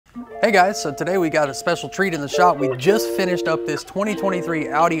Hey guys, so today we got a special treat in the shop. We just finished up this 2023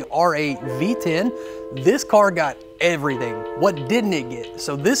 Audi R8 V10. This car got everything. What didn't it get?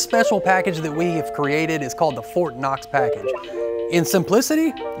 So this special package that we have created is called the Fort Knox package. In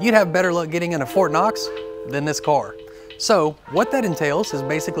simplicity, you'd have better luck getting into Fort Knox than this car. So what that entails is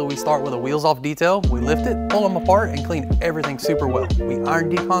basically we start with a wheels off detail, we lift it, pull them apart, and clean everything super well. We iron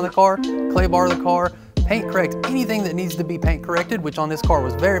decon the car, clay bar the car, paint correct anything that needs to be paint corrected, which on this car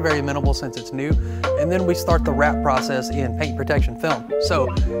was very, very minimal since it's new. And then we start the wrap process in paint protection film. So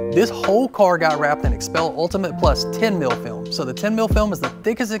this whole car got wrapped in Expel Ultimate Plus 10 mil film. So the 10 mil film is the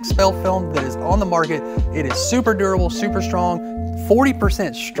thickest Expel film that is on the market. It is super durable, super strong,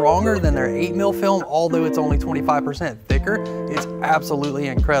 40% stronger than their 8 mil film, although it's only 25% thicker. It's absolutely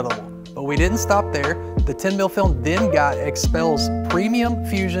incredible. But we didn't stop there. The 10 mil film then got Expel's Premium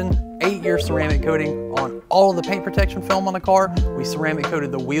Fusion 8-year ceramic coating on all of the paint protection film on the car. We ceramic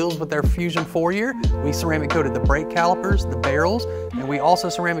coated the wheels with their Fusion 4-year. We ceramic coated the brake calipers, the barrels, and we also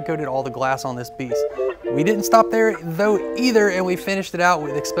ceramic coated all the glass on this beast. We didn't stop there though either, and we finished it out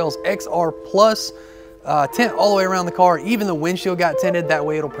with Expel's XR Plus tint all the way around the car. Even the windshield got tinted, that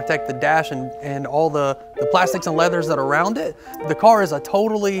way it'll protect the dash and all the plastics and leathers that are around it. The car is a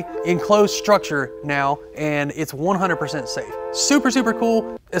totally enclosed structure now, and it's 100% safe. Super, super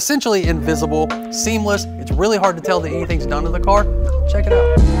cool, essentially invisible, seamless. It's really hard to tell that anything's done to the car. Check it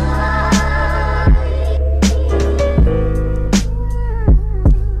out.